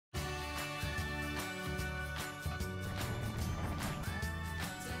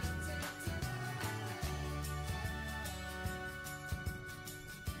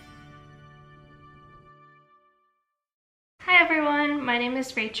my name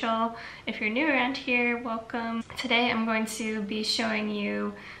is Rachel. If you're new around here, welcome. Today I'm going to be showing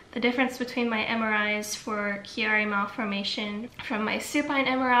you the difference between my MRIs for Chiari Malformation from my supine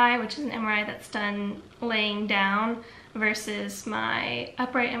MRI, which is an MRI that's done laying down, versus my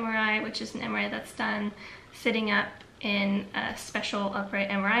upright MRI, which is an MRI that's done sitting up in a special upright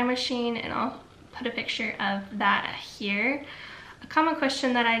MRI machine, and I'll put a picture of that here. A common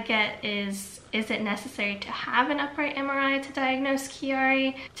question that I get is it necessary to have an upright MRI to diagnose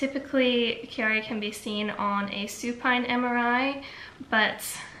Chiari? Typically, Chiari can be seen on a supine MRI, but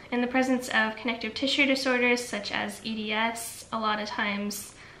in the presence of connective tissue disorders such as EDS, a lot of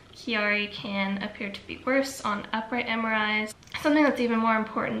times Chiari can appear to be worse on upright MRIs. Something that's even more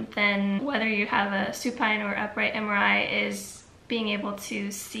important than whether you have a supine or upright MRI is being able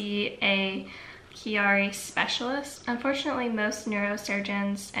to see a Chiari specialist. Unfortunately, most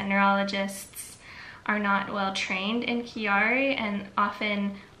neurosurgeons and neurologists are not well trained in Chiari and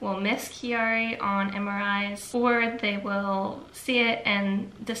often will miss Chiari on MRIs, or they will see it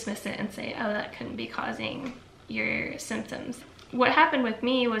and dismiss it and say, oh, that couldn't be causing your symptoms. What happened with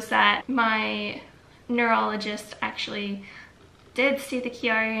me was that my neurologist actually did see the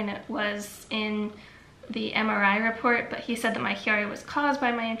Chiari, and it was in the MRI report, but he said that my Chiari was caused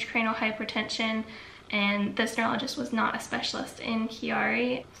by my intracranial hypertension, and this neurologist was not a specialist in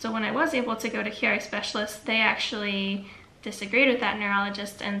Chiari. So when I was able to go to Chiari specialists, they actually disagreed with that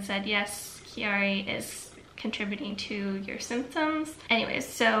neurologist and said, yes, Chiari is contributing to your symptoms. Anyways,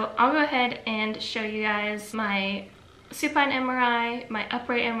 so I'll go ahead and show you guys my supine MRI, my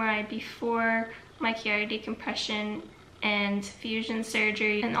upright MRI before my Chiari decompression and fusion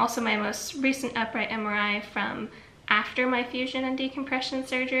surgery, and also my most recent upright MRI from after my fusion and decompression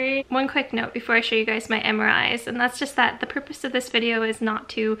surgery. One quick note before I show you guys my MRIs, and that's just that the purpose of this video is not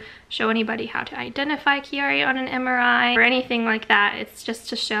to show anybody how to identify Chiari on an MRI or anything like that. It's just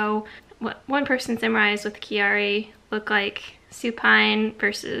to show what one person's MRIs with Chiari look like, supine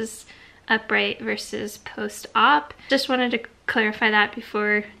versus upright versus post-op. Just wanted to clarify that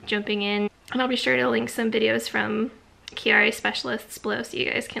before jumping in, and I'll be sure to link some videos from Chiari specialists below so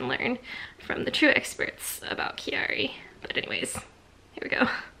you guys can learn from the true experts about Chiari. But anyways, here we go.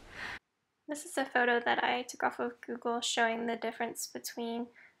 This is a photo that I took off of Google showing the difference between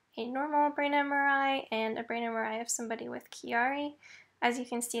a normal brain MRI and a brain MRI of somebody with Chiari. As you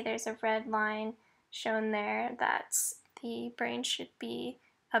can see, there's a red line shown there that the brain should be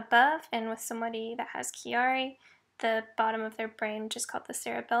above, and with somebody that has Chiari, the bottom of their brain, which is called the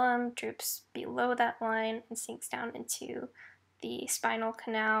cerebellum, droops below that line and sinks down into the spinal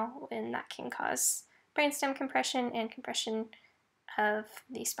canal, and that can cause brainstem compression and compression of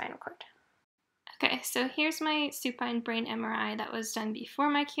the spinal cord. Okay, so here's my supine brain MRI that was done before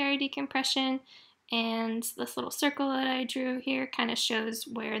my Chiari decompression, and this little circle that I drew here kind of shows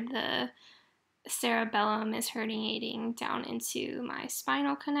where the cerebellum is herniating down into my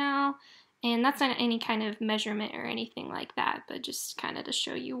spinal canal. And that's not any kind of measurement or anything like that, but just kind of to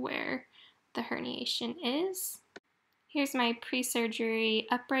show you where the herniation is. Here's my pre-surgery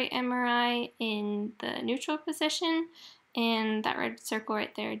upright MRI in the neutral position, and that red circle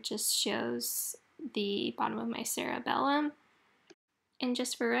right there just shows the bottom of my cerebellum. And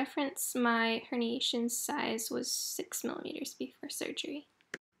just for reference, my herniation size was 6 millimeters before surgery.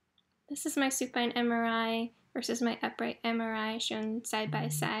 This is my supine MRI versus my upright MRI shown side by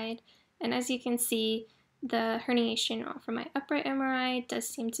side. And as you can see, the herniation from my upright MRI does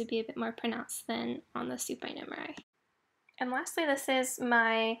seem to be a bit more pronounced than on the supine MRI. And lastly, this is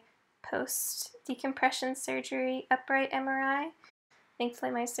my post-decompression surgery upright MRI. Thankfully,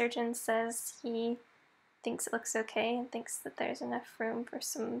 my surgeon says he thinks it looks okay and thinks that there's enough room for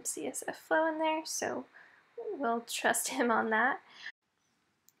some CSF flow in there, so we'll trust him on that.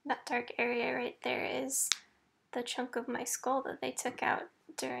 That dark area right there is the chunk of my skull that they took out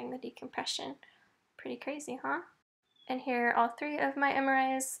during the decompression. Pretty crazy, huh? And here are all three of my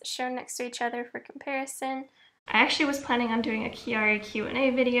MRIs shown next to each other for comparison. I actually was planning on doing a Chiari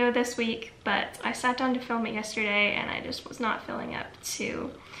Q&A video this week, but I sat down to film it yesterday and I just was not feeling up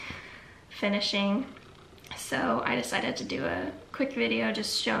to finishing. So I decided to do a quick video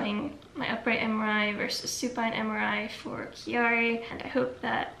just showing my upright MRI versus supine MRI for Chiari, and I hope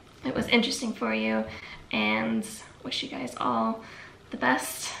that it was interesting for you, and wish you guys all the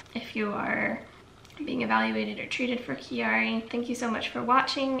best if you are being evaluated or treated for Chiari. Thank you so much for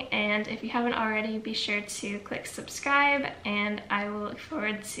watching, and if you haven't already, be sure to click subscribe, and I will look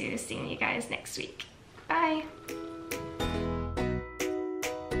forward to seeing you guys next week. Bye!